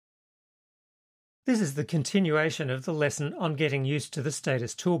This is the continuation of the lesson on getting used to the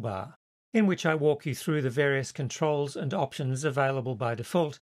status toolbar, in which I walk you through the various controls and options available by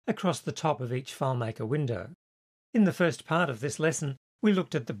default across the top of each FileMaker window. In the first part of this lesson, we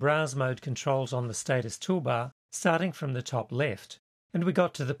looked at the browse mode controls on the status toolbar starting from the top left, and we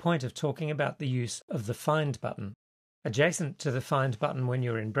got to the point of talking about the use of the Find button. Adjacent to the Find button when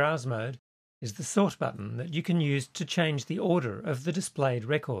you're in browse mode is the Sort button that you can use to change the order of the displayed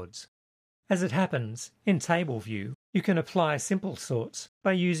records. As it happens, in table view, you can apply simple sorts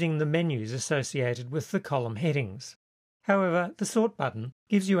by using the menus associated with the column headings. However, the Sort button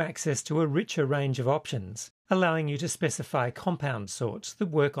gives you access to a richer range of options, allowing you to specify compound sorts that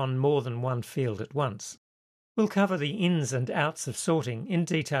work on more than one field at once. We'll cover the ins and outs of sorting in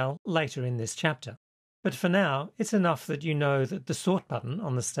detail later in this chapter, but for now it's enough that you know that the Sort button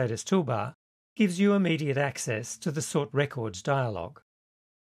on the status toolbar gives you immediate access to the Sort Records dialog.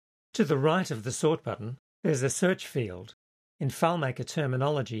 To the right of the Sort button, there's a search field. In FileMaker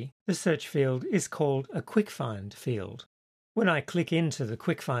terminology, the search field is called a Quick Find field. When I click into the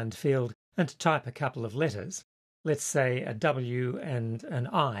Quick Find field and type a couple of letters, let's say a W and an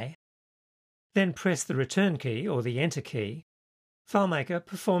I, then press the Return key or the Enter key, FileMaker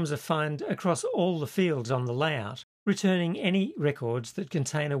performs a find across all the fields on the layout, returning any records that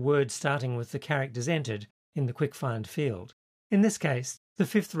contain a word starting with the characters entered in the Quick Find field. In this case, the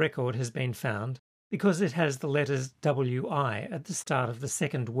fifth record has been found because it has the letters WI at the start of the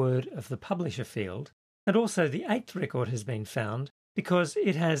second word of the Publisher field, and also the eighth record has been found because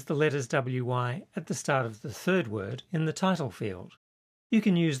it has the letters WY at the start of the third word in the Title field. You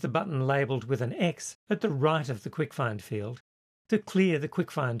can use the button labelled with an X at the right of the Quick Find field to clear the Quick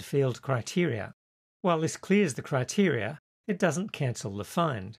Find field criteria. While this clears the criteria, it doesn't cancel the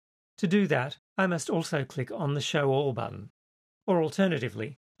find. To do that, I must also click on the Show All button. Or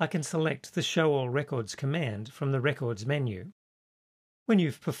alternatively, I can select the Show All Records command from the Records menu. When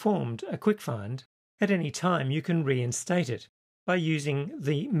you've performed a quick find, at any time you can reinstate it by using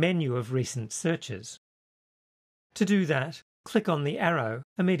the menu of recent searches. To do that, click on the arrow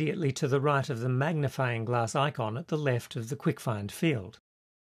immediately to the right of the magnifying glass icon at the left of the Quick Find field.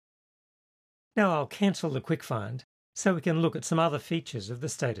 Now I'll cancel the Quick Find so we can look at some other features of the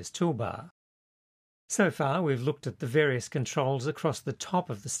status toolbar. So far we've looked at the various controls across the top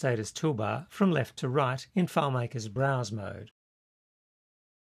of the status toolbar from left to right in FileMaker's browse mode.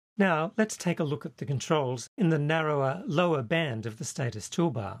 Now let's take a look at the controls in the narrower lower band of the status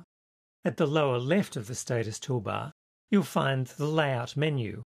toolbar. At the lower left of the status toolbar, you'll find the Layout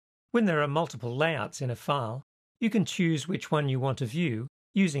menu. When there are multiple layouts in a file, you can choose which one you want to view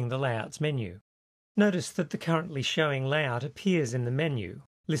using the Layouts menu. Notice that the currently showing layout appears in the menu,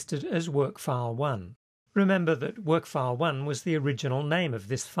 listed as Workfile 1. Remember that Workfile 1 was the original name of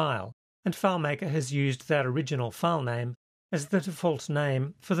this file, and FileMaker has used that original file name as the default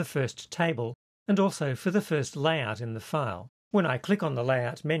name for the first table and also for the first layout in the file. When I click on the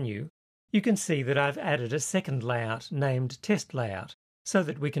Layout menu, you can see that I've added a second layout named Test Layout so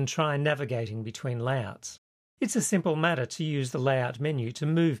that we can try navigating between layouts. It's a simple matter to use the Layout menu to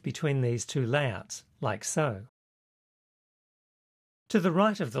move between these two layouts, like so. To the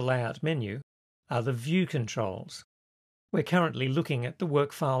right of the Layout menu are the View controls. We're currently looking at the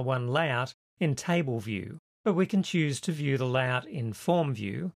Workfile 1 layout in Table View, but we can choose to view the layout in Form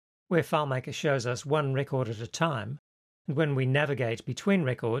View, where FileMaker shows us one record at a time, and when we navigate between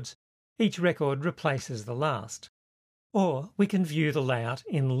records, each record replaces the last. Or we can view the layout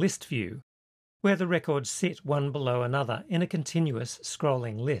in List View, where the records sit one below another in a continuous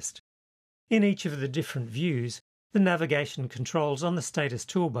scrolling list. In each of the different views, the navigation controls on the status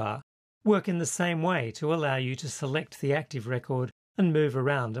toolbar work in the same way to allow you to select the active record and move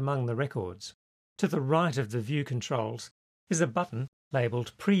around among the records. To the right of the View controls is a button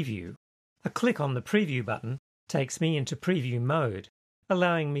labelled Preview. A click on the Preview button takes me into preview mode,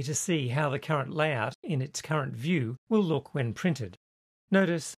 allowing me to see how the current layout in its current view will look when printed.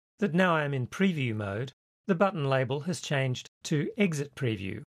 Notice that now I am in preview mode, the button label has changed to Exit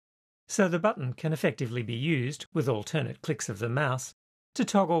Preview. So the button can effectively be used, with alternate clicks of the mouse, to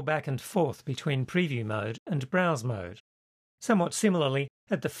toggle back and forth between preview mode and browse mode. Somewhat similarly,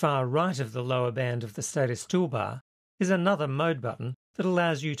 at the far right of the lower band of the status toolbar is another mode button that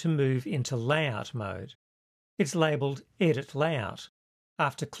allows you to move into layout mode. It's labelled Edit Layout.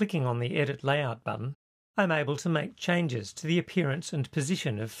 After clicking on the Edit Layout button, I'm able to make changes to the appearance and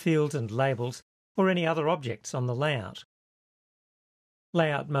position of fields and labels or any other objects on the layout.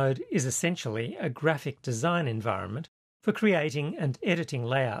 Layout mode is essentially a graphic design environment for creating and editing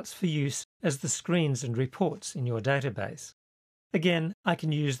layouts for use as the screens and reports in your database. Again, I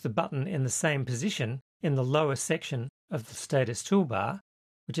can use the button in the same position in the lower section of the status toolbar,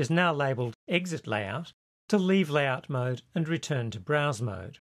 which is now labelled Exit Layout, to leave layout mode and return to browse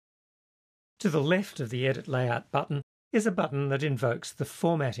mode. To the left of the Edit Layout button is a button that invokes the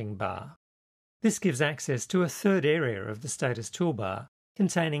Formatting bar. This gives access to a third area of the status toolbar,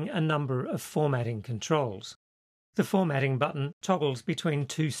 containing a number of formatting controls. The Formatting button toggles between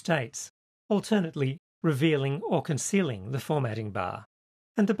two states, alternately revealing or concealing the formatting bar,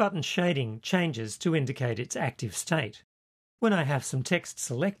 and the button shading changes to indicate its active state. When I have some text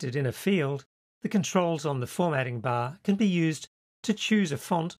selected in a field, the controls on the formatting bar can be used to choose a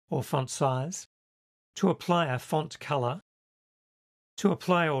font or font size, to apply a font colour, to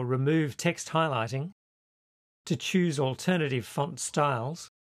apply or remove text highlighting, to choose alternative font styles,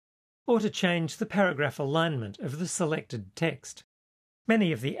 or to change the paragraph alignment of the selected text.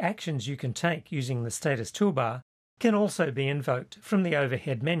 Many of the actions you can take using the status toolbar can also be invoked from the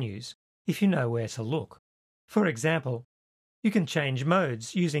overhead menus if you know where to look. For example, you can change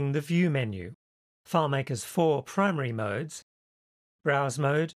modes using the View menu. FileMaker's 4 primary modes, Browse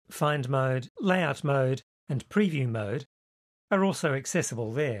mode, Find mode, Layout mode, and Preview mode, are also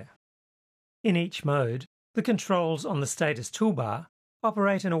accessible there. In each mode, the controls on the status toolbar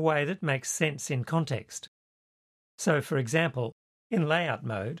operate in a way that makes sense in context. So, for example, in Layout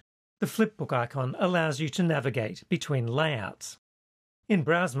mode, the flipbook icon allows you to navigate between layouts. In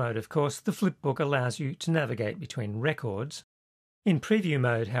Browse mode, of course, the flipbook allows you to navigate between records. In Preview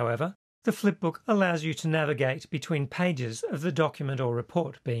mode, however, the flipbook allows you to navigate between pages of the document or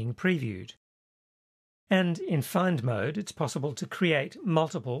report being previewed. And in Find mode, it's possible to create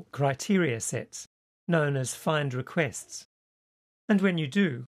multiple criteria sets, known as Find requests. And when you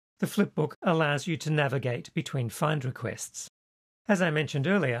do, the flipbook allows you to navigate between find requests. As I mentioned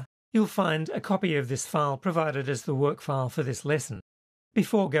earlier, you'll find a copy of this file provided as the work file for this lesson.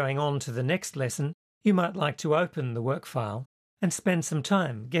 Before going on to the next lesson, you might like to open the work file and spend some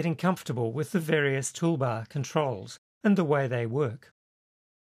time getting comfortable with the various toolbar controls and the way they work.